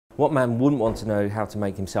What man wouldn't want to know how to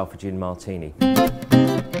make himself a gin martini?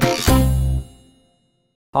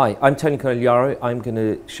 Hi, I'm Tony Conigliaro. I'm going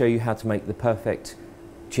to show you how to make the perfect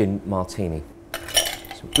gin martini.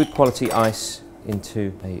 Some good quality ice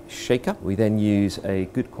into a shaker. We then use a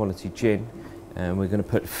good quality gin, and we're going to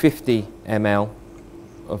put 50 ml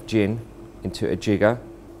of gin into a jigger.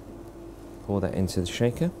 Pour that into the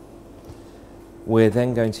shaker. We're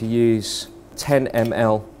then going to use 10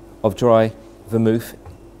 ml of dry vermouth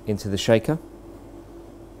into the shaker.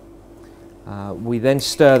 We then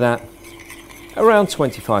stir that around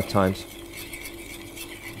 25 times.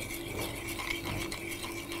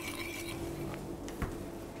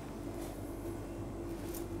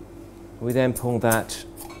 We then pour that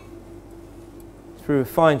through a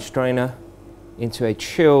fine strainer into a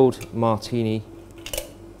chilled martini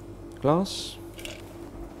glass.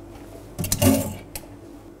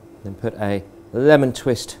 Then put a lemon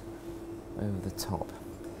twist over the top.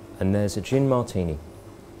 And there's a gin martini.